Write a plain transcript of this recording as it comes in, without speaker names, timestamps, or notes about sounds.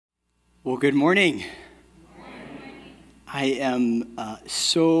Well, good morning. I am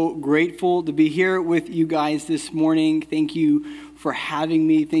so grateful to be here with you guys this morning. Thank you for having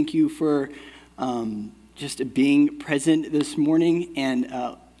me. Thank you for just being present this morning. And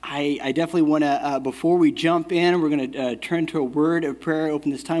I definitely want to, before we jump in, we're going to turn to a word of prayer,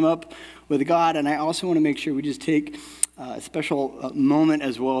 open this time up with God. And I also want to make sure we just take a special moment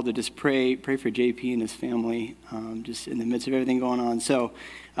as well to just pray for JP and his family, just in the midst of everything going on. So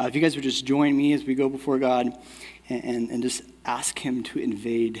if you guys would just join me as we go before God and just ask him to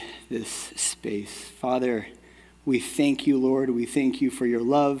invade this space. Father, we thank you, Lord. We thank you for your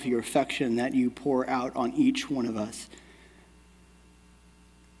love, your affection that you pour out on each one of us.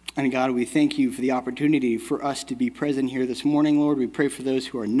 And God, we thank you for the opportunity for us to be present here this morning, Lord. We pray for those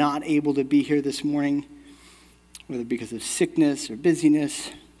who are not able to be here this morning, whether because of sickness or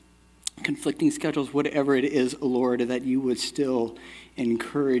busyness, conflicting schedules, whatever it is, Lord, that you would still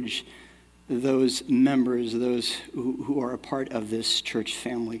encourage those members, those who are a part of this church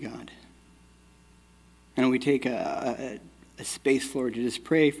family, God. And we take a space, Lord, to just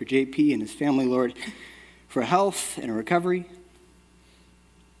pray for JP and his family, Lord, for health and recovery.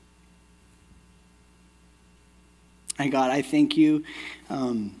 And God, I thank you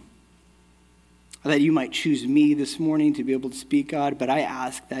that you might choose me this morning to be able to speak, God, but I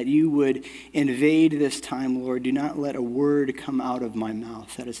ask that you would invade this time, Lord. Do not let a word come out of my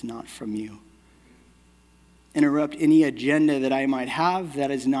mouth that is not from you. Interrupt any agenda that I might have that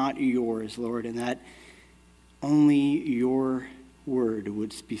is not yours, Lord, and that only your word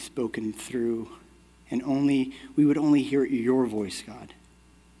would be spoken through, and we would only hear your voice, God.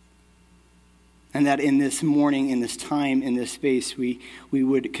 And that in this morning, in this time, in this space, we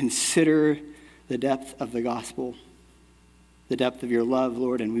would consider the depth of the gospel, the depth of your love,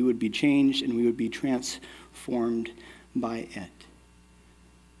 Lord, and we would be changed and we would be transformed by it.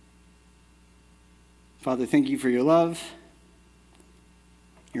 Father, thank you for your love,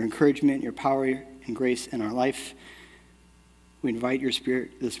 your encouragement, your power, and grace in our life. We invite your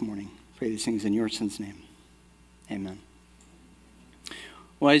Spirit this morning. Pray these things in your Son's name. Amen.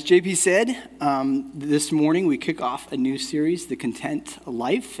 Well, as JP said, this morning we kick off a new series, The Content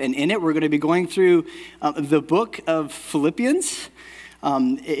Life, and in it we're going to be going through the book of Philippians.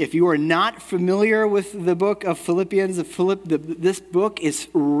 If you are not familiar with the book of Philippians, this book is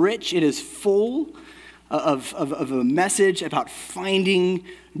rich. It is full of a message about finding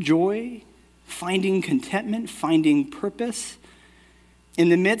joy, finding contentment, finding purpose in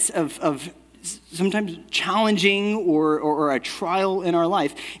the midst of sometimes challenging or a trial in our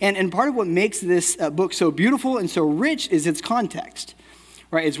life. And part of what makes this book so beautiful and so rich is its context,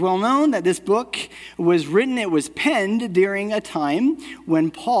 right? It's well known that this book was written, it was penned during a time when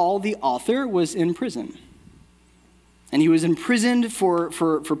Paul, the author, was in prison. And he was imprisoned for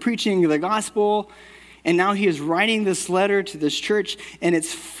preaching the gospel. And now he is writing this letter to this church, and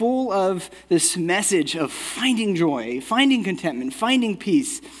it's full of this message of finding joy, finding contentment, finding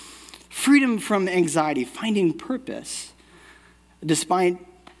peace, freedom from anxiety, finding purpose, despite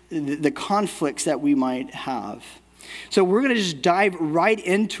the conflicts that we might have. So we're going to just dive right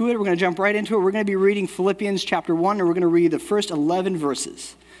into it. We're going to jump right into it. We're going to be reading Philippians chapter 1, and we're going to read the first 11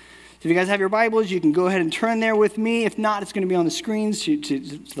 verses. So if you guys have your Bibles, you can go ahead and turn there with me. If not, it's going to be on the screens to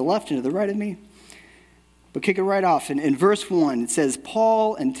the left and to the right of me. But kick it right off. In verse 1, it says,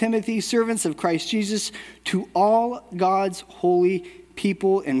 Paul and Timothy, servants of Christ Jesus, to all God's holy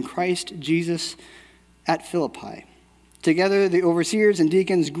people in Christ Jesus at Philippi. Together, the overseers and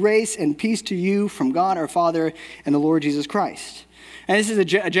deacons, grace and peace to you from God our Father and the Lord Jesus Christ. And this is a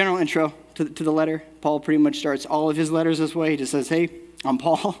general intro to the letter. Paul pretty much starts all of his letters this way. He just says, hey, I'm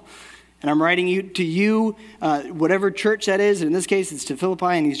Paul, and I'm writing to you, whatever church that is. And in this case, it's to Philippi,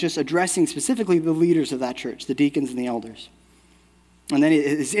 and he's just addressing specifically the leaders of that church, the deacons and the elders. And then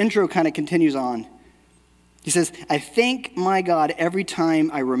his intro kind of continues on. He says, I thank my God every time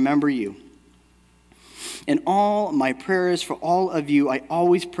I remember you. In all my prayers for all of you, I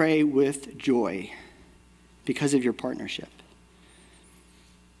always pray with joy because of your partnership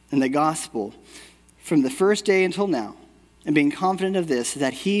in the gospel from the first day until now, and being confident of this,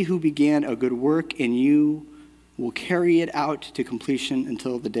 that he who began a good work in you will carry it out to completion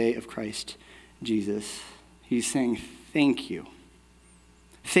until the day of Christ Jesus. He's saying, thank you.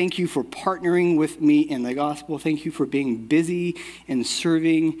 Thank you for partnering with me in the gospel. Thank you for being busy and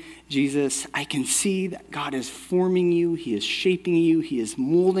serving Jesus. I can see that God is forming you. He is shaping you. He is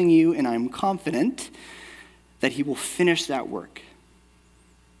molding you. And I'm confident that he will finish that work,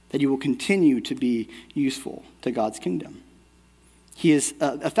 that you will continue to be useful to God's kingdom. He is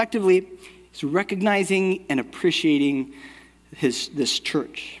recognizing and appreciating this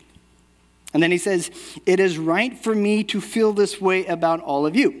church. And then he says, it is right for me to feel this way about all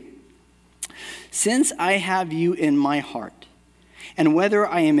of you, since I have you in my heart. And whether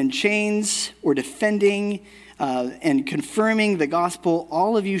I am in chains or defending and confirming the gospel,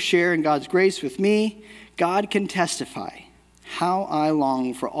 all of you share in God's grace with me. God can testify how I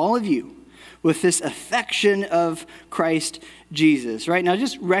long for all of you with this affection of Christ Jesus. Right now,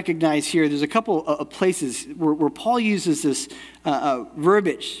 just recognize here, there's a couple of places where Paul uses this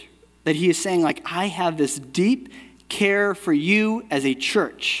verbiage that he is saying, like, I have this deep care for you as a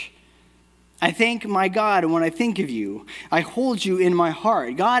church. I thank my God when I think of you. I hold you in my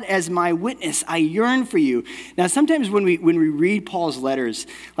heart. God, as my witness, I yearn for you. Now, sometimes when we read Paul's letters,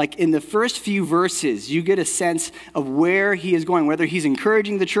 like in the first few verses, you get a sense of where he is going, whether he's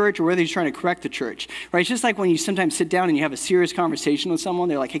encouraging the church or whether he's trying to correct the church. Right? It's just like when you sometimes sit down and you have a serious conversation with someone.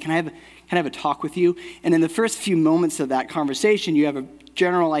 They're like, hey, can I have a talk with you? And in the first few moments of that conversation, you have a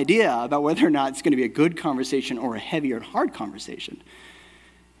general idea about whether or not it's going to be a good conversation or a heavy or hard conversation.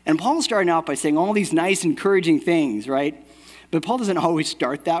 And Paul's starting out by saying all these nice, encouraging things, right? But Paul doesn't always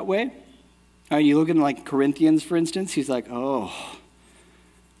start that way. You look at like Corinthians, for instance. He's like, oh,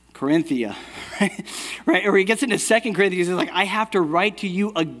 Corinthia, right? Or he gets into 2 Corinthians, he's like, I have to write to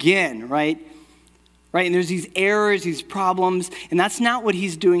you again, right? And there's these errors, these problems, and that's not what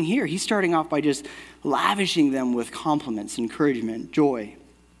he's doing here. He's starting off by just lavishing them with compliments, encouragement, joy.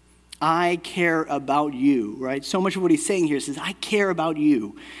 I care about you, right? So much of what he's saying here says, I care about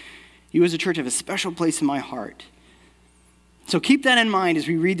you. You as a church have a special place in my heart. So keep that in mind as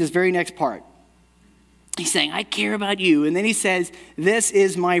we read this very next part. He's saying, I care about you. And then he says, this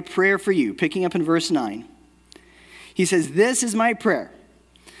is my prayer for you. Picking up in verse 9. He says, this is my prayer,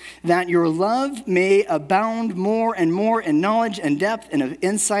 that your love may abound more and more in knowledge and depth and of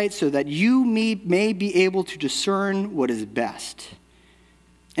insight, so that you may be able to discern what is best,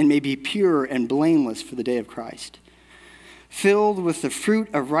 and may be pure and blameless for the day of Christ, filled with the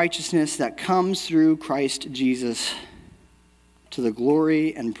fruit of righteousness that comes through Christ Jesus, to the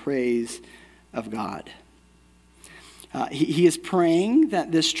glory and praise of God. He is praying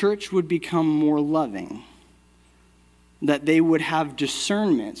that this church would become more loving, that they would have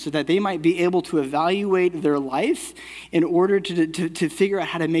discernment so that they might be able to evaluate their life in order to figure out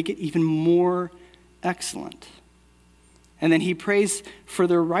how to make it even more excellent. And then he prays for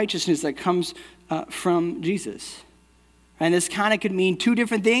the righteousness that comes from Jesus. And this kind of could mean two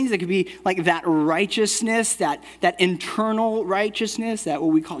different things. It could be like that righteousness, that internal righteousness, that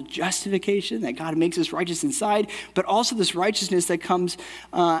what we call justification, that God makes us righteous inside, but also this righteousness that comes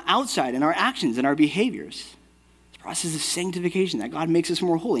outside in our actions and our behaviors. This process of sanctification, that God makes us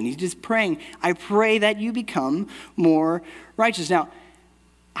more holy. And he's just praying, I pray that you become more righteous. Now,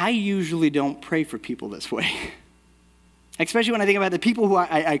 I usually don't pray for people this way. Especially when I think about the people who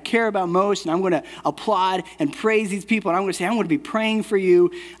I care about most, and I'm going to applaud and praise these people, and I'm going to say, I'm going to be praying for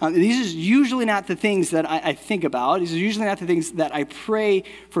you. These are usually not the things that I think about. These are usually not the things that I pray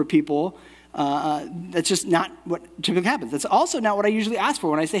for people. That's just not what typically happens. That's also not what I usually ask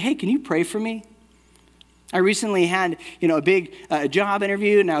for when I say, hey, can you pray for me? I recently had, a big job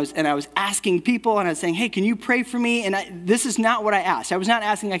interview, and I was asking people, and I was saying, hey, can you pray for me? And this is not what I asked. I was not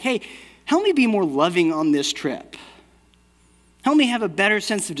asking like, hey, help me be more loving on this trip. Help me have a better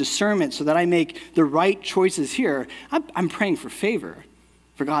sense of discernment so that I make the right choices here. I'm praying for favor,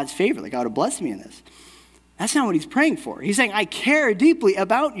 for God's favor, that God will bless me in this. That's not what he's praying for. He's saying, I care deeply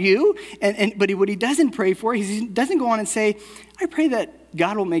about you, but what he doesn't pray for, he doesn't go on and say, I pray that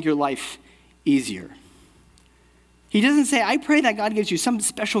God will make your life easier. He doesn't say, I pray that God gives you some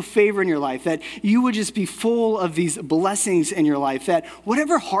special favor in your life, that you would just be full of these blessings in your life, that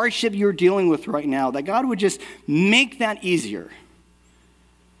whatever hardship you're dealing with right now, that God would just make that easier.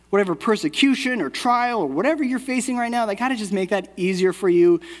 Whatever persecution or trial or whatever you're facing right now, that God would just make that easier for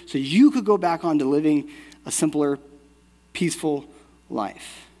you so you could go back on to living a simpler, peaceful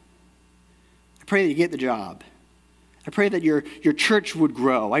life. I pray that you get the job. I pray that your church would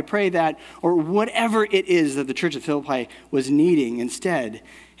grow. I pray that, or whatever it is that the church of Philippi was needing, instead,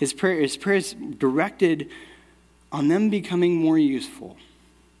 his prayer is directed on them becoming more useful.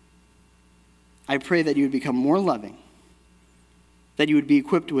 I pray that you would become more loving, that you would be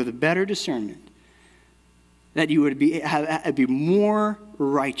equipped with a better discernment, that you would be more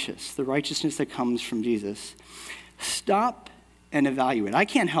righteous, the righteousness that comes from Jesus. Stop and evaluate. I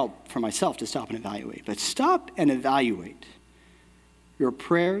can't help for myself to stop and evaluate, but stop and evaluate your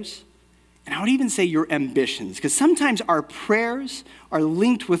prayers, and I would even say your ambitions, because sometimes our prayers are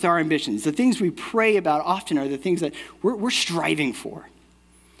linked with our ambitions. The things we pray about often are the things that we're striving for.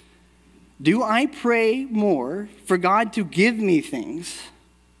 Do I pray more for God to give me things,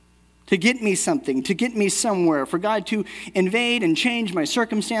 to get me something, to get me somewhere, for God to invade and change my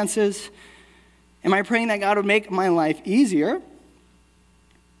circumstances? Am I praying that God would make my life easier?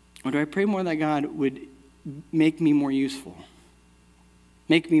 Or do I pray more that God would make me more useful,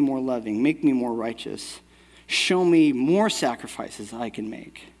 make me more loving, make me more righteous, show me more sacrifices I can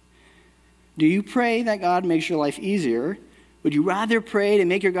make? Do you pray that God makes your life easier? Would you rather pray to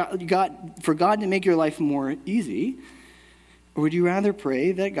make for God to make your life more easy? Or would you rather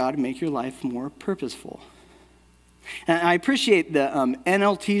pray that God make your life more purposeful? And I appreciate the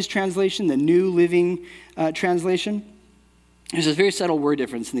NLT's translation, the New Living Translation. There's a very subtle word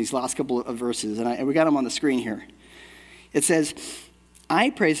difference in these last couple of verses, and we got them on the screen here. It says, I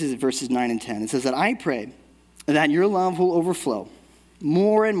pray, this is verses 9 and 10. It says that I pray that your love will overflow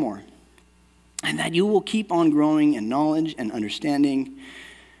more and more, and that you will keep on growing in knowledge and understanding,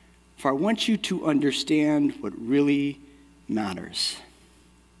 for I want you to understand what really matters.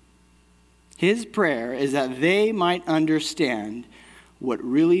 His prayer is that they might understand what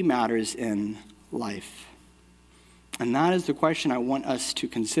really matters in life. And that is the question I want us to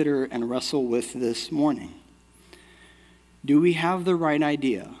consider and wrestle with this morning. Do we have the right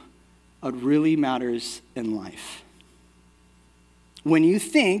idea of what really matters in life? When you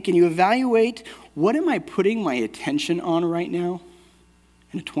think and you evaluate, what am I putting my attention on right now?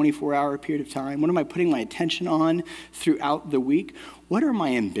 In a 24-hour period of time? What am I putting my attention on throughout the week? What are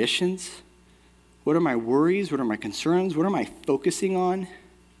my ambitions? What are my worries? What are my concerns? What am I focusing on?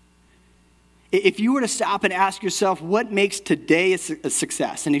 If you were to stop and ask yourself, what makes today a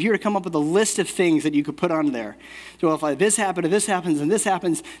success? And if you were to come up with a list of things that you could put on there, so if this happened, and this happens, and this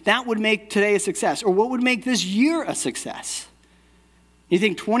happens, that would make today a success. Or what would make this year a success? You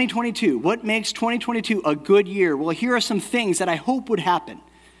think 2022, what makes 2022 a good year? Well, here are some things that I hope would happen.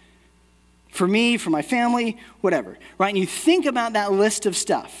 For me, for my family, whatever, right? And you think about that list of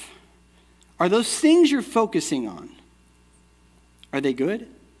stuff. Are those things you're focusing on, are they good?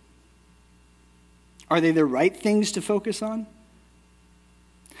 Are they the right things to focus on?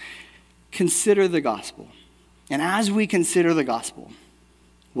 Consider the gospel. And as we consider the gospel,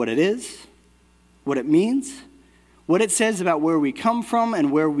 what it is, what it means, what it says about where we come from and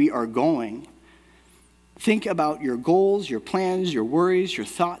where we are going, think about your goals, your plans, your worries, your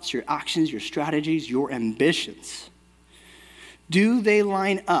thoughts, your actions, your strategies, your ambitions. Do they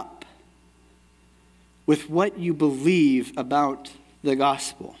line up with what you believe about the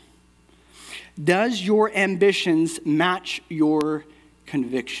gospel? Does your ambitions match your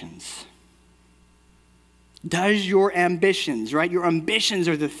convictions? Does your ambitions, right? Your ambitions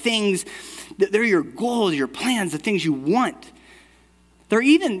are the things, they're your goals, your plans, the things you want.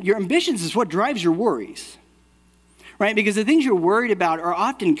 Your ambitions is what drives your worries, right? Because the things you're worried about are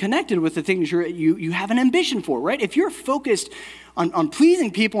often connected with the things you have an ambition for, right? If you're focused on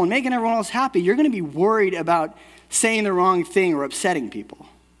pleasing people and making everyone else happy, you're going to be worried about saying the wrong thing or upsetting people.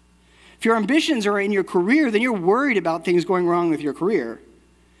 If your ambitions are in your career, then you're worried about things going wrong with your career.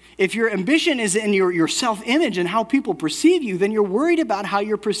 If your ambition is in your self-image and how people perceive you, then you're worried about how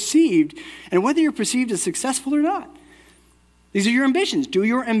you're perceived and whether you're perceived as successful or not. These are your ambitions. Do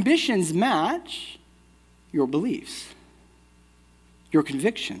your ambitions match your beliefs, your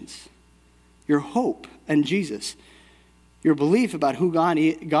convictions, your hope in Jesus, your belief about who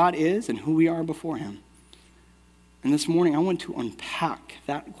God is and who we are before him? And this morning, I want to unpack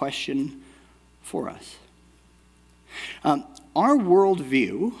that question for us. Our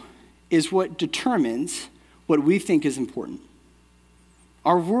worldview is what determines what we think is important.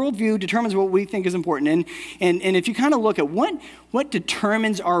 Our worldview determines what we think is important. And if you kind of look at what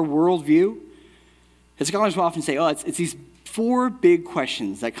determines our worldview, as scholars will often say, it's these four big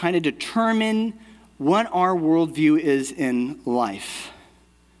questions that kind of determine what our worldview is in life.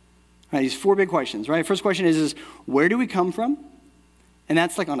 Right, these four big questions, right? First question is where do we come from? And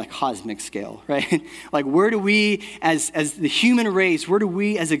that's like on a cosmic scale, right? Like where do we, as the human race, where do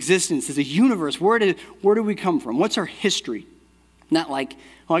we as existence, as a universe, where do we come from? What's our history? Not like,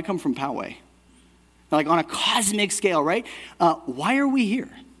 I come from Poway. Like on a cosmic scale, right? Why are we here?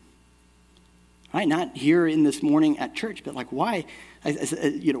 Right? Not here in this morning at church, but like why?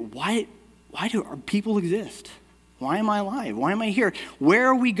 Why do our people exist? Why am I alive? Why am I here? Where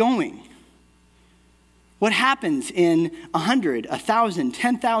are we going? What happens in 100, 1,000,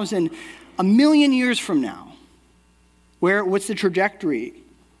 10,000, 1,000,000 years from now? What's the trajectory?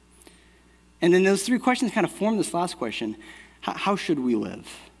 And then those three questions kind of form this last question. How should we live?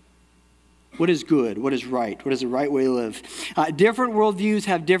 What is good? What is right? What is the right way to live? Different worldviews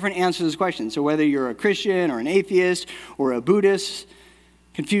have different answers to this question. So whether you're a Christian or an atheist or a Buddhist,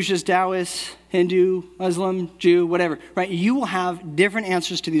 Confucius, Taoist, Hindu, Muslim, Jew, whatever, right? You will have different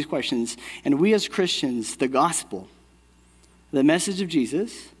answers to these questions. And we as Christians, the gospel, the message of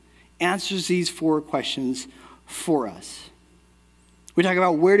Jesus, answers these 4 questions for us. We talk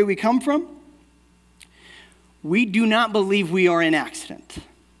about where do we come from? We do not believe we are an accident.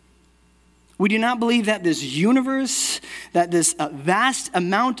 We do not believe that this universe, that this vast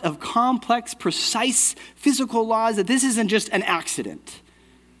amount of complex, precise physical laws, that this isn't just an accident.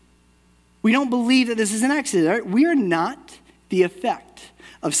 We don't believe that this is an accident. Right? We are not the effect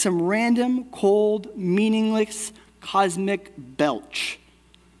of some random, cold, meaningless, cosmic belch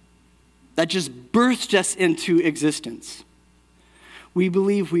that just birthed us into existence. We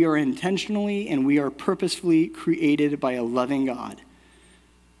believe we are intentionally and we are purposefully created by a loving God.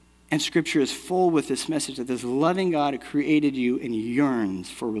 And Scripture is full with this message that this loving God created you and yearns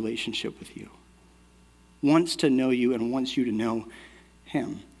for a relationship with you, wants to know you and wants you to know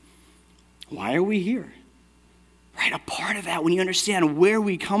him. Why are we here? Right, a part of that, when you understand where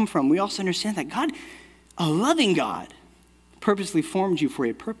we come from, we also understand that God, a loving God, purposely formed you for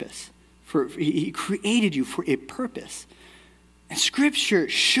a purpose. He created you for a purpose. And Scripture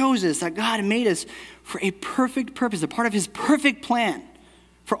shows us that God made us for a perfect purpose, a part of his perfect plan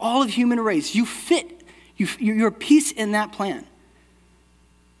for all of human race. You fit. You're a piece in that plan.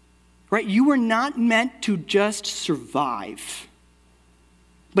 Right? You were not meant to just survive,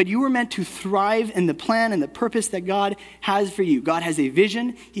 but you were meant to thrive in the plan and the purpose that God has for you. God has a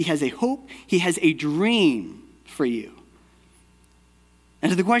vision. He has a hope. He has a dream for you. And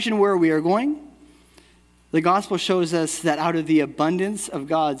to the question where we are going, the gospel shows us that out of the abundance of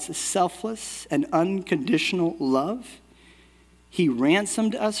God's selfless and unconditional love, he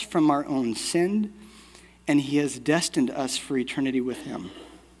ransomed us from our own sin, and he has destined us for eternity with him.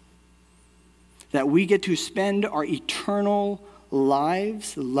 That we get to spend our eternal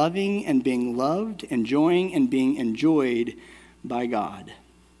lives loving and being loved, enjoying and being enjoyed by God.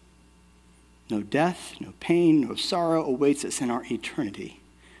 No death, no pain, no sorrow awaits us in our eternity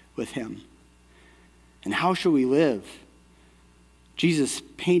with him. And how shall we live? Jesus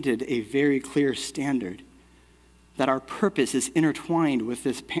painted a very clear standard that our purpose is intertwined with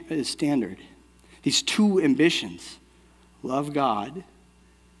this standard. These 2 ambitions, love God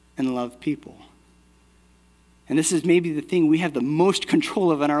and love people. And this is maybe the thing we have the most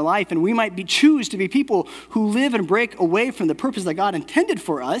control of in our life, and we might choose to be people who live and break away from the purpose that God intended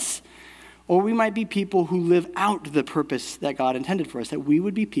for us, or we might be people who live out the purpose that God intended for us, that we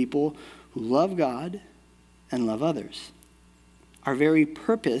would be people who love God and love others. Our very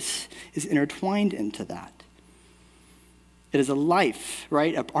purpose is intertwined into that. It is a life,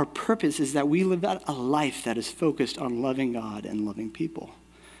 right? Our purpose is that we live out a life that is focused on loving God and loving people.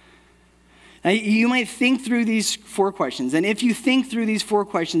 Now, you might think through these 4 questions, and if you think through these 4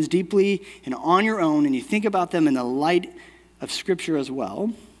 questions deeply and on your own, and you think about them in the light of Scripture as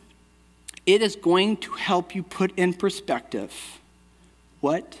well, it is going to help you put in perspective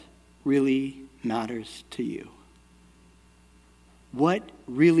what really matters to you. What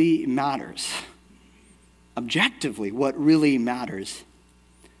really matters? Objectively, what really matters?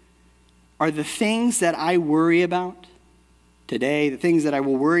 Are the things that I worry about today, the things that I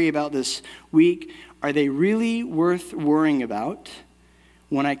will worry about this week, are they really worth worrying about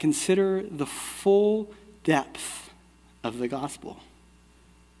when I consider the full depth of the gospel?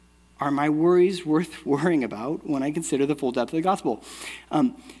 Are my worries worth worrying about when I consider the full depth of the gospel?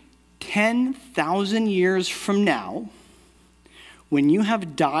 10,000 years from now, when you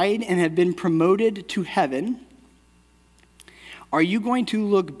have died and have been promoted to heaven, are you going to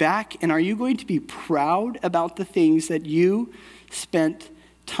look back and are you going to be proud about the things that you spent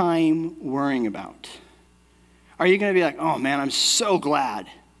time worrying about? Are you going to be like, oh man, I'm so glad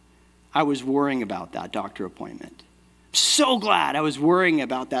I was worrying about that doctor appointment. I'm so glad I was worrying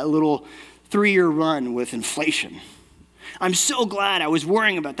about that little 3-year run with inflation. I'm so glad I was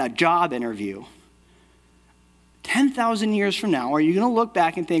worrying about that job interview. 10,000 years from now, are you going to look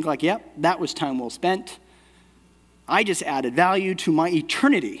back and think like, yep, that was time well spent. I just added value to my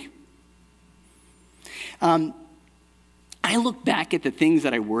eternity. I look back at the things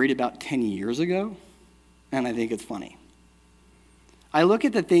that I worried about 10 years ago, and I think it's funny. I look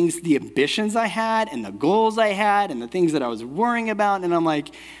at the things, the ambitions I had and the goals I had and the things that I was worrying about, and I'm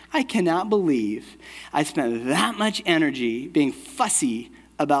like, I cannot believe I spent that much energy being fussy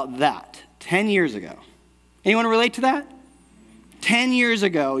about that 10 years ago. Anyone relate to that? 10 years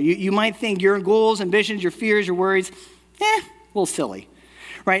ago, you might think your goals, ambitions, your fears, your worries, a little silly,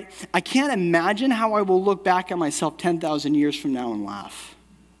 right? I can't imagine how I will look back at myself 10,000 years from now and laugh.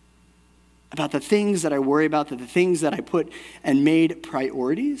 about the things that I worry about, the things that I put and made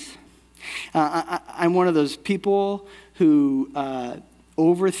priorities. I'm one of those people who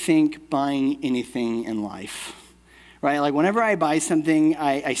overthink buying anything in life, right? Like whenever I buy something,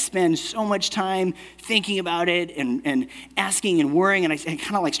 I spend so much time thinking about it and asking and worrying, and I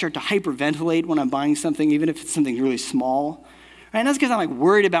kind of like start to hyperventilate when I'm buying something, even if it's something really small. Right? And that's because I'm like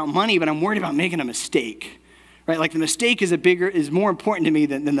worried about money, but I'm worried about making a mistake. Right? Like the mistake is more important to me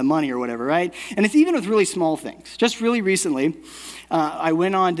than the money or whatever, right? And it's even with really small things. Just really recently, I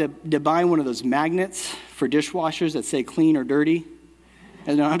went on to buy one of those magnets for dishwashers that say clean or dirty.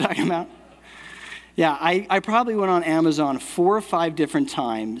 You know what I'm talking about? Yeah, I probably went on Amazon 4 or 5 different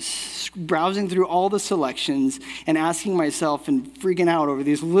times, browsing through all the selections and asking myself and freaking out over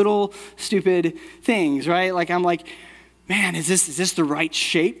these little stupid things, right? Like I'm like, man, is this the right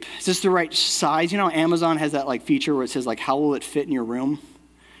shape? Is this the right size? You know, Amazon has that like feature where it says like, how will it fit in your room?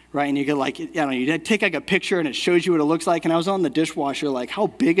 Right? And you could like, you take like a picture and it shows you what it looks like. And I was on the dishwasher like, how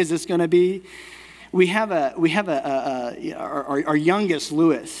big is this going to be? We have our youngest,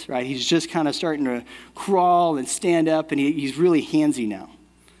 Lewis, right? He's just kind of starting to crawl and stand up, and he's really handsy now.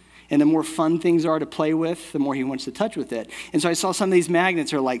 And the more fun things are to play with, the more he wants to touch with it. And so I saw some of these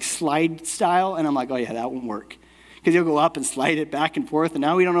magnets are like slide style, and I'm like, oh yeah, that won't work. Because you'll go up and slide it back and forth, and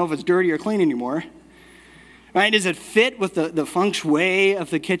now we don't know if it's dirty or clean anymore. Right? Does it fit with the feng shui of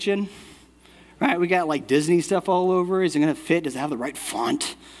the kitchen? Right? We got like Disney stuff all over. Is it going to fit? Does it have the right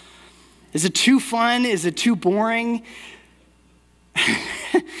font? Is it too fun? Is it too boring?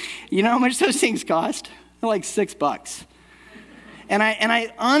 You know how much those things cost? They're like $6. And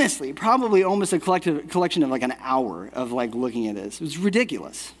I honestly, probably almost a collection of like an hour of like looking at this. It was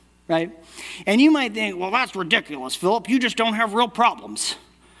ridiculous, right? And you might think, well, that's ridiculous, Philip. You just don't have real problems.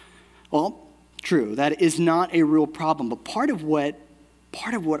 Well, true, that is not a real problem. But part of what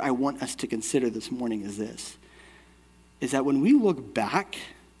I want us to consider this morning is this, is that when we look back,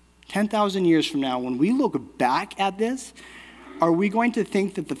 10,000 years from now, when we look back at this, are we going to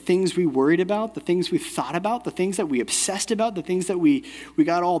think that the things we worried about, the things we thought about, the things that we obsessed about, the things that we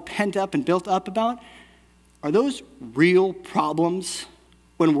got all pent up and built up about, are those real problems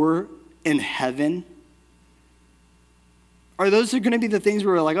when we're in heaven? Are those going to be the things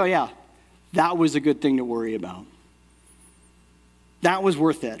where we're like, oh yeah, that was a good thing to worry about? That was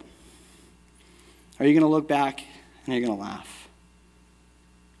worth it. Are you going to look back and you're going to laugh?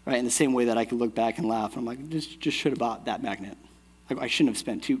 Right, in the same way that I could look back and laugh. I'm like, just should have bought that magnet. I shouldn't have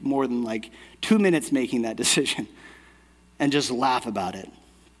spent more than like 2 minutes making that decision, and just laugh about it.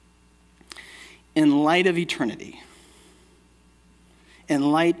 In light of eternity,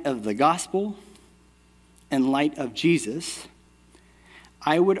 in light of the gospel, in light of Jesus,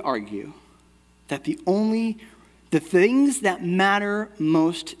 I would argue that the things that matter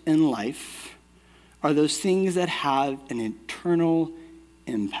most in life are those things that have an eternal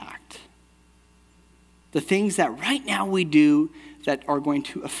impact. The things that right now we do that are going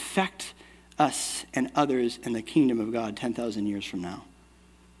to affect us and others in the kingdom of God 10,000 years from now.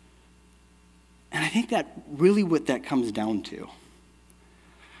 And I think that really what that comes down to.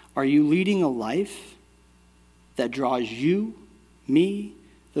 Are you leading a life that draws you, me,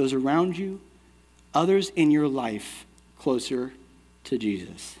 those around you, others in your life closer to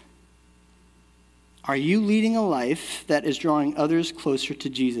Jesus? Are you leading a life that is drawing others closer to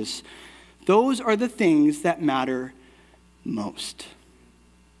Jesus? Those are the things that matter most.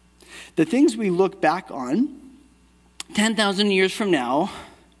 The things we look back on 10,000 years from now,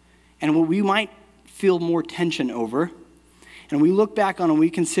 and what we might feel more tension over, and we look back on and we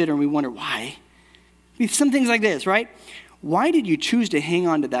consider and we wonder why. Some things like this, right? Why did you choose to hang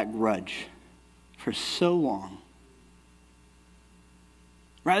on to that grudge for so long?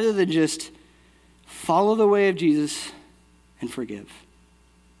 Rather than just follow the way of Jesus and forgive.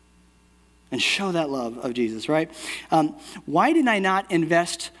 And show that love of Jesus, right? Why did I not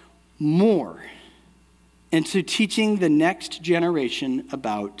invest more into teaching the next generation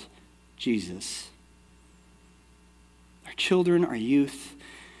about Jesus? Our children, our youth,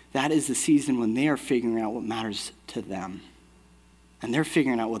 that is the season when they are figuring out what matters to them. And they're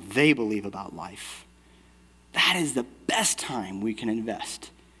figuring out what they believe about life. That is the best time we can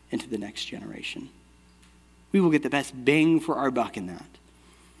invest into the next generation. We will get the best bang for our buck in that.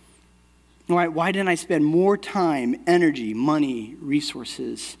 Why didn't I spend more time, energy, money,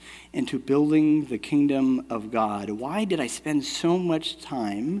 resources into building the kingdom of God? Why did I spend so much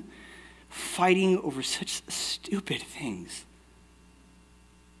time fighting over such stupid things?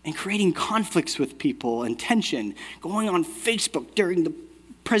 And creating conflicts with people and tension, going on Facebook during the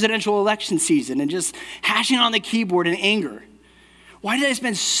presidential election season and just hashing on the keyboard in anger. Why did I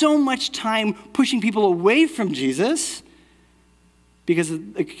spend so much time pushing people away from Jesus? Because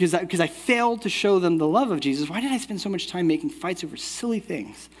I failed to show them the love of Jesus. Why did I spend so much time making fights over silly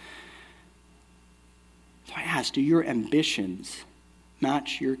things? So I ask, do your ambitions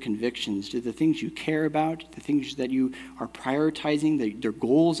match your convictions? Do the things you care about, the things that you are prioritizing, their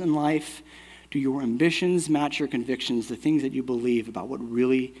goals in life, do your ambitions match your convictions, the things that you believe about what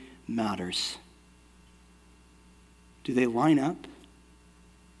really matters? Do they line up?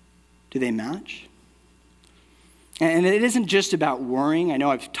 Do they match? And it isn't just about worrying. I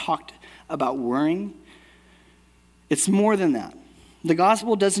know I've talked about worrying. It's more than that. The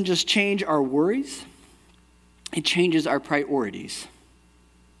gospel doesn't just change our worries. It changes our priorities.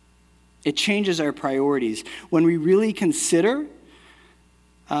 It changes our priorities. When we really consider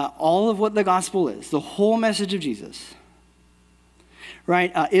all of what the gospel is, the whole message of Jesus,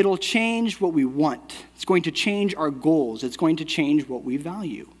 right? It'll change what we want. It's going to change our goals. It's going to change what we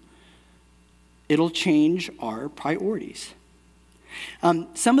value. It'll change our priorities.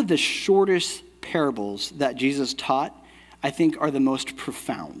 Some of the shortest parables that Jesus taught, I think, are the most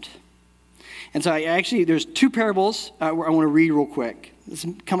profound. And so there's two parables I want to read real quick. This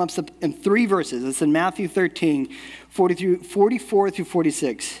comes up in 3 verses. It's in Matthew 13, 44 through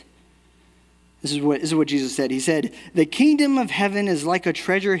 46. This is what Jesus said. He said, "The kingdom of heaven is like a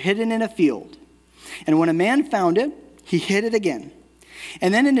treasure hidden in a field. And when a man found it, he hid it again.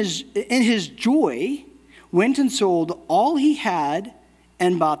 And then in his joy, went and sold all he had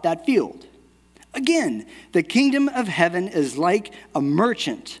and bought that field. Again, the kingdom of heaven is like a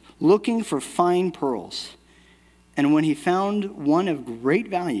merchant looking for fine pearls. And when he found one of great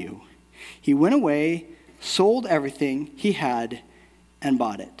value, he went away, sold everything he had, and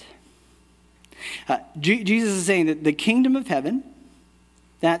bought it." Jesus is saying that the kingdom of heaven,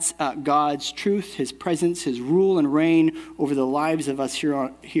 that's God's truth, his presence, his rule and reign over the lives of us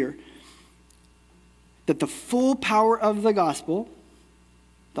here. That the full power of the gospel,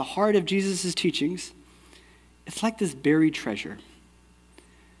 the heart of Jesus' teachings, it's like this buried treasure.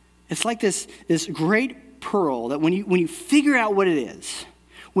 It's like this great pearl that when you figure out what it is,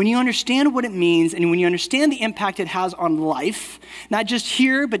 when you understand what it means, and when you understand the impact it has on life, not just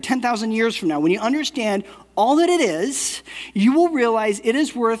here, but 10,000 years from now, when you understand all that it is, you will realize it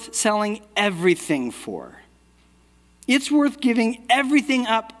is worth selling everything for. It's worth giving everything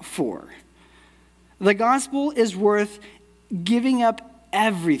up for. The gospel is worth giving up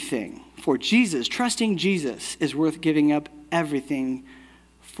everything for. Jesus, trusting Jesus, is worth giving up everything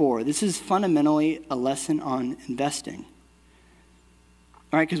for. This is fundamentally a lesson on investing.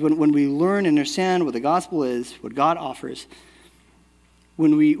 All right, because when we learn and understand what the gospel is, what God offers,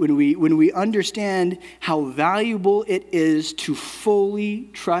 when we understand how valuable it is to fully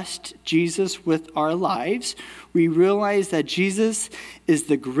trust Jesus with our lives, we realize that Jesus is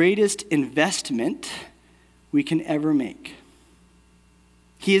the greatest investment we can ever make.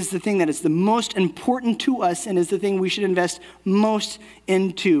 He is the thing that is the most important to us and is the thing we should invest most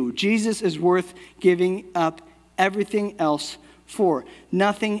into. Jesus is worth giving up everything else for.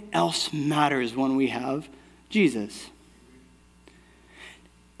 Nothing else matters when we have Jesus.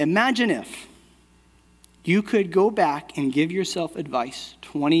 Imagine if you could go back and give yourself advice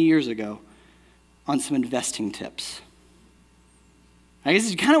 20 years ago on some investing tips. I guess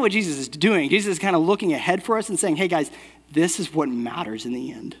this is kind of what Jesus is doing. Jesus is kind of looking ahead for us and saying, hey guys, this is what matters in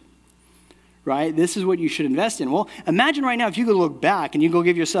the end. Right? This is what you should invest in. Well, imagine right now if you could look back and you go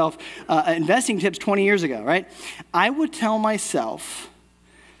give yourself investing tips 20 years ago, right? I would tell myself,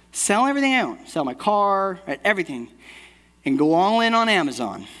 sell everything I own, sell my car, right, everything, and go all in on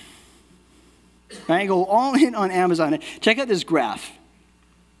Amazon. Right? Go all in on Amazon. Check out this graph.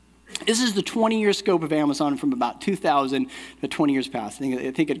 This is the 20-year scope of Amazon from about 2000 to 20 years past.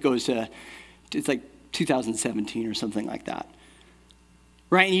 I think it goes to, it's like 2017 or something like that.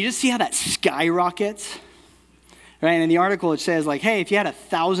 Right, and you just see how that skyrockets, right? And in the article it says like, hey, if you had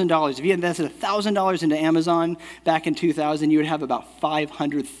 $1,000, if you invested $1,000 into Amazon back in 2000, you would have about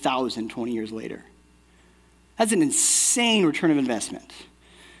 $500,000 20 years later. That's an insane return of investment.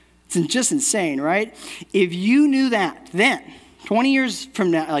 It's just insane, right? If you knew that then, 20 years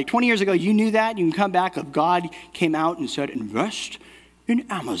from now, like 20 years ago, you knew that, you can come back if God came out and said, invest in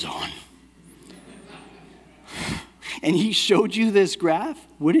Amazon. And he showed you this graph,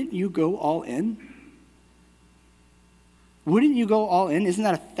 wouldn't you go all in? Wouldn't you go all in? Isn't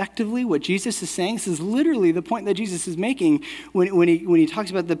that effectively what Jesus is saying? This is literally the point that Jesus is making when he talks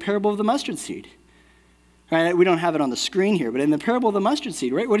about the parable of the mustard seed. Right? We don't have it on the screen here, but in the parable of the mustard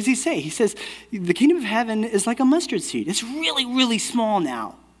seed, right? What does he say? He says, the kingdom of heaven is like a mustard seed. It's really, really small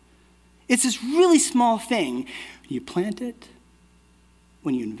now. It's this really small thing. You plant it,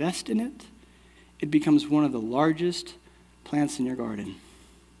 when you invest in it, it becomes one of the largest plants in your garden.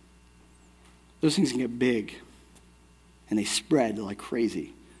 Those things can get big, and they spread like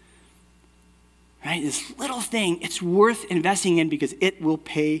crazy. Right? This little thing, it's worth investing in because it will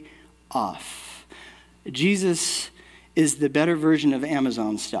pay off. Jesus is the better version of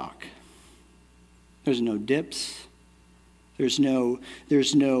Amazon stock. There's no dips. There's no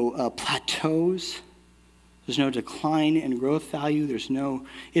plateaus. There's no decline in growth value.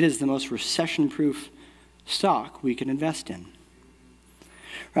 It is the most recession-proof stock we can invest in.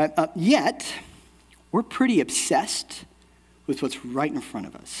 Right? Yet, we're pretty obsessed with what's right in front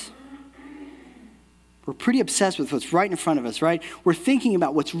of us. We're pretty obsessed with what's right in front of us, right? We're thinking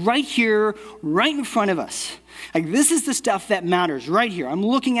about what's right here, right in front of us. Like, this is the stuff that matters right here. I'm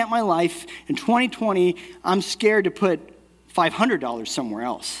looking at my life in 2020. I'm scared to put $500 somewhere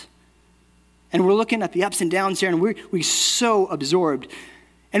else. And we're looking at the ups and downs here, and we're so absorbed.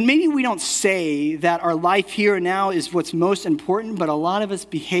 And maybe we don't say that our life here and now is what's most important, but a lot of us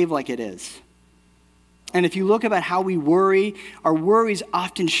behave like it is. And if you look about how we worry, our worries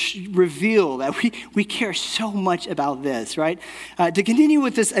often reveal that we care so much about this, right? To continue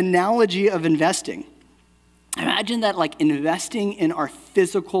with this analogy of investing, imagine that like investing in our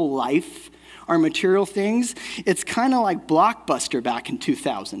physical life, our material things, it's kind of like Blockbuster back in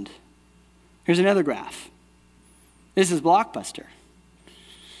 2000. Here's another graph. This is Blockbuster.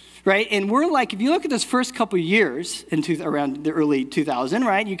 Right? And we're like, if you look at those first couple of years around the early 2000,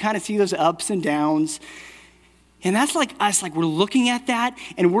 right? You kind of see those ups and downs. And that's like us, like we're looking at that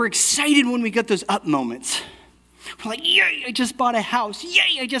and we're excited when we get those up moments. We're like, yay, I just bought a house.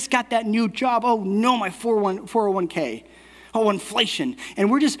 Yay, I just got that new job. Oh no, my 401k. Oh, inflation.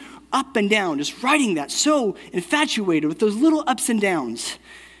 And we're just up and down, just riding that, so infatuated with those little ups and downs.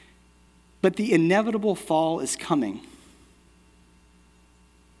 But the inevitable fall is coming.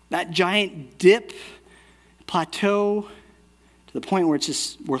 That giant dip, plateau, to the point where it's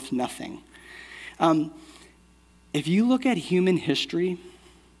just worth nothing. If you look at human history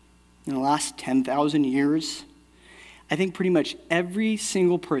in the last 10,000 years, I think pretty much every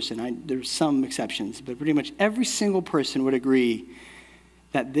single person, there's some exceptions, but pretty much every single person would agree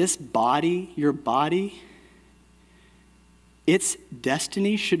that this body, your body, its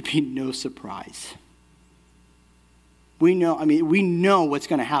destiny should be no surprise. We know what's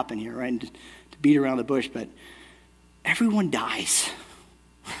going to happen here, right? And to beat around the bush, but everyone dies.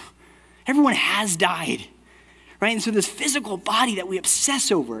 Everyone has died, right? And so this physical body that we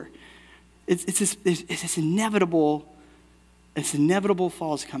obsess over, it's this inevitable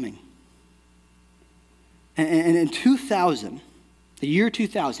fall is coming. And in 2000, the year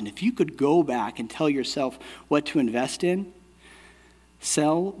 2000, if you could go back and tell yourself what to invest in,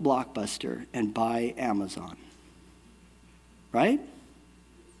 sell Blockbuster and buy Amazon. Right?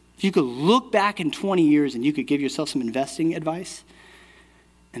 If you could look back in 20 years and you could give yourself some investing advice,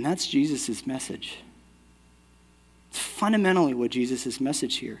 and that's Jesus' message. It's fundamentally what Jesus'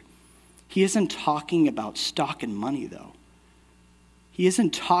 message here. He isn't talking about stock and money, though. He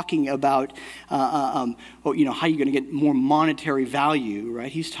isn't talking about how you're going to get more monetary value, right?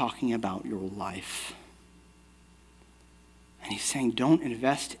 He's talking about your life. And he's saying, don't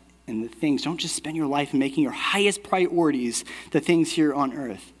invest in the things. Don't just spend your life making your highest priorities the things here on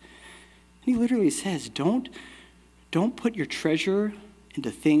earth. And he literally says, don't put your treasure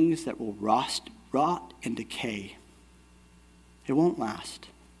into things that will rot and decay. It won't last.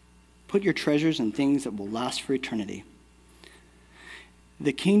 Put your treasures in things that will last for eternity.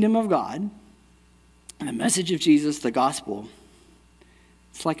 The kingdom of God and the message of Jesus, the gospel,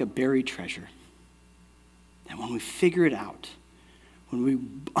 it's like a buried treasure. And when we figure it out, when we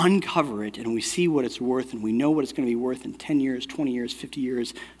uncover it and we see what it's worth and we know what it's going to be worth in 10 years, 20 years, 50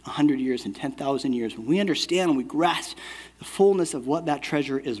 years, 100 years, and 10,000 years, when we understand and we grasp the fullness of what that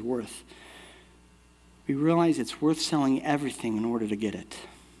treasure is worth, we realize it's worth selling everything in order to get it,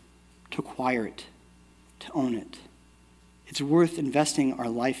 to acquire it, to own it. It's worth investing our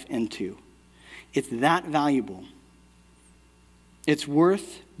life into. It's that valuable. It's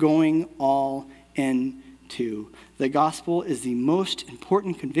worth going all into. The gospel is the most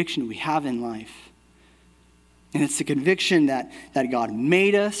important conviction we have in life. And it's the conviction that God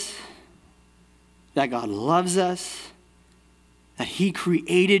made us, that God loves us, that he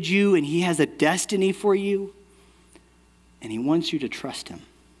created you and he has a destiny for you, and he wants you to trust him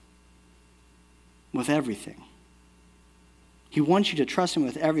with everything. He wants you to trust him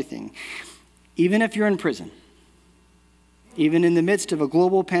with everything. Even if you're in prison, even in the midst of a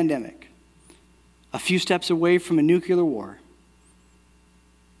global pandemic, a few steps away from a nuclear war,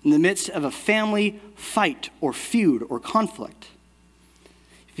 in the midst of a family fight or feud or conflict,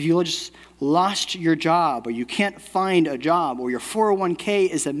 if you just lost your job, or you can't find a job, or your 401k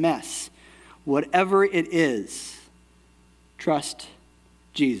is a mess, whatever it is, trust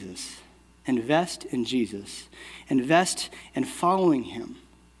Jesus. Invest in Jesus. Invest in following him,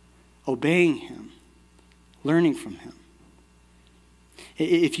 obeying him, learning from him.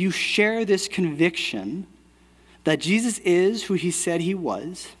 If you share this conviction that Jesus is who he said he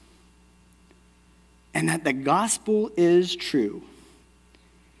was, and that the gospel is true,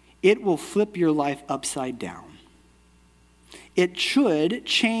 it will flip your life upside down. It should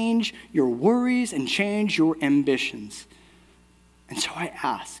change your worries and change your ambitions. And so I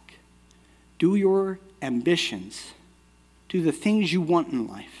ask, do your ambitions, do the things you want in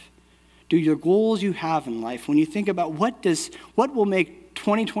life, do your goals you have in life, when you think about what will make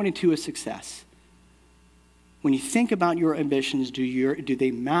 2022 a success, when you think about your ambitions, do they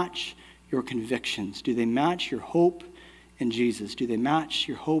match your convictions? Do they match your hope in Jesus? Do they match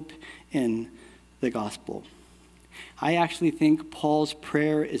your hope in the gospel? I actually think Paul's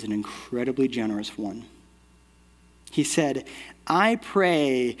prayer is an incredibly generous one. He said, I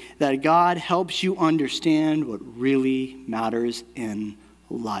pray that God helps you understand what really matters in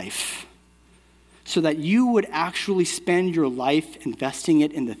life, so that you would actually spend your life investing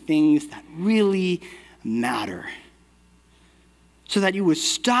it in the things that really matter. So that you would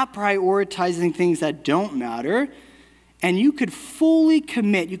stop prioritizing things that don't matter, and you could fully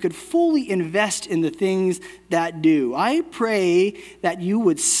commit, you could fully invest in the things that do. I pray that you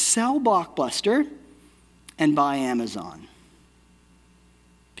would sell Blockbuster and buy Amazon.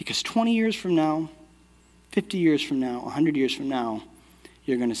 Because 20 years from now, 50 years from now, 100 years from now,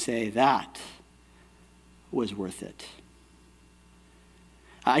 you're going to say, that was worth it.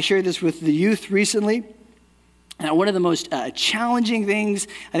 I shared this with the youth recently. Now, one of the most challenging things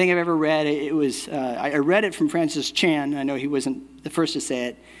I think I've ever read, I read it from Francis Chan. I know he wasn't the first to say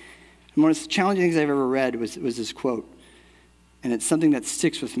it. And one of the challenging things I've ever read was this quote. And it's something that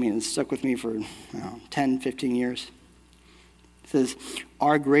sticks with me, and it's stuck with me for 10, 15 years. It says,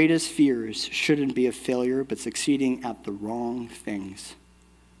 our greatest fears shouldn't be of failure, but succeeding at the wrong things.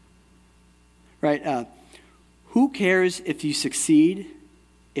 Right? Who cares if you succeed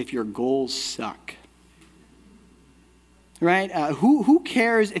if your goals suck? Right? Who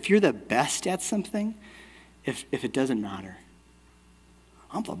cares if you're the best at something if it doesn't matter?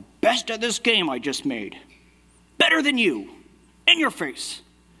 I'm the best at this game I just made. Better than you. In your face.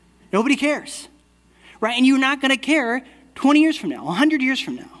 Nobody cares. Right? And you're not going to care 20 years from now, 100 years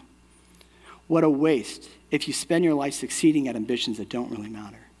from now. What a waste if you spend your life succeeding at ambitions that don't really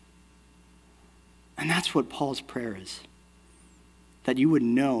matter. And that's what Paul's prayer is. That you would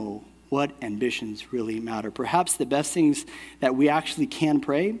know what ambitions really matter. Perhaps the best things that we actually can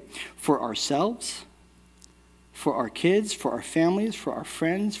pray for ourselves, for our kids, for our families, for our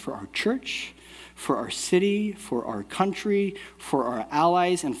friends, for our church, for our city, for our country, for our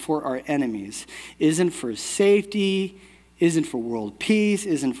allies, and for our enemies isn't for safety, isn't for world peace,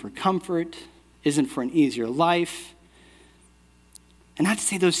 isn't for comfort, isn't for an easier life. And not to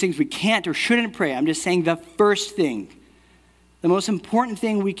say those things we can't or shouldn't pray. I'm just saying the first thing, the most important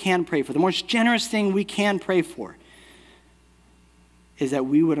thing we can pray for, the most generous thing we can pray for, is that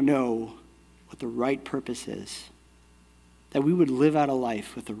we would know what the right purpose is. That we would live out a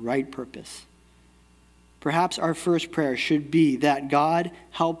life with the right purpose. Perhaps our first prayer should be that God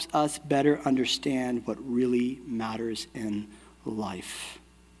helps us better understand what really matters in life.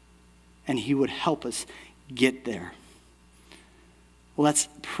 And he would help us get there. Let's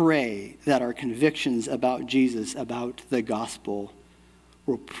pray that our convictions about Jesus, about the gospel,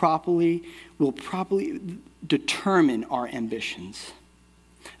 will properly determine our ambitions.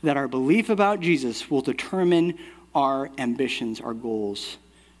 That our belief about Jesus will determine our ambitions, our goals,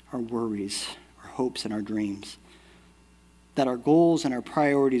 our worries, our hopes, and our dreams. That our goals and our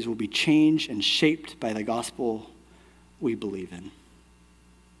priorities will be changed and shaped by the gospel we believe in.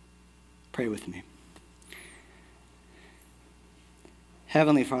 Pray with me.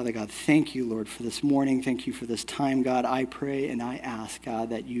 Heavenly Father, God, thank you, Lord, for this morning. Thank you for this time, God. I pray and I ask, God,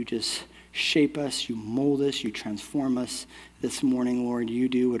 that you just shape us, you mold us, you transform us this morning, Lord. You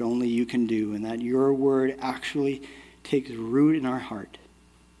do what only you can do, and that your word actually takes root in our heart.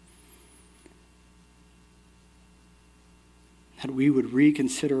 That we would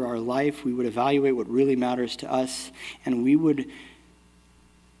reconsider our life, we would evaluate what really matters to us, and we would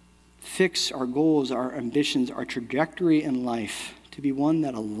fix our goals, our ambitions, our trajectory in life to be one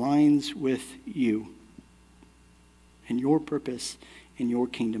that aligns with you and your purpose in your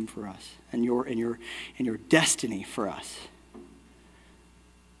kingdom for us and your destiny for us.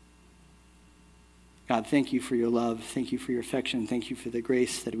 God, thank you for your love. Thank you for your affection. Thank you for the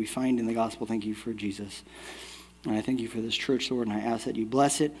grace that we find in the gospel. Thank you for Jesus. And I thank you for this church, Lord, and I ask that you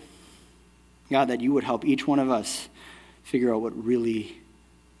bless it. God, that you would help each one of us figure out what really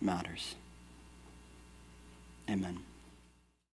matters. Amen.